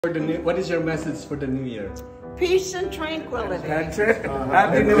What is your message for the new year? Peace and tranquility. That's it.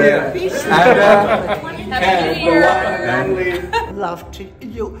 Happy New Year. Peace and Family. love to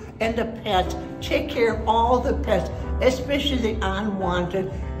you and the pets. Take care of all the pets, especially the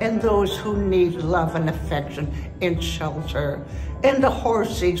unwanted and those who need love and affection and shelter. And the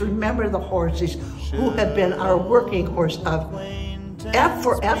horses, remember the horses who have been our working horse of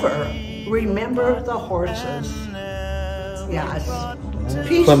forever. Remember the horses. Yes.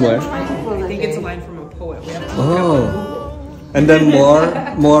 Peace From where? and tranquility. I think it's a line from a poet. We have to Oh. And then more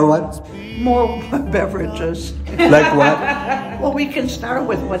what? More beverages. Like what? Well, we can start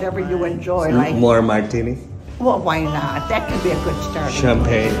with whatever you enjoy. Like, More martini? well, why not? That can be a good start.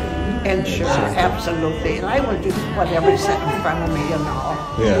 Champagne? And sure, absolutely. And I will do whatever's set in front of me, you know.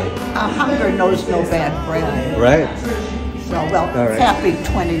 Yeah. Hunger knows no bad bread. Right. So, well, All right. happy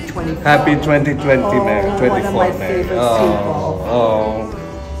 2024. Happy 2020, Mary. 24, one of my Mary. favorite people. Oh.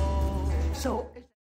 Oh. So.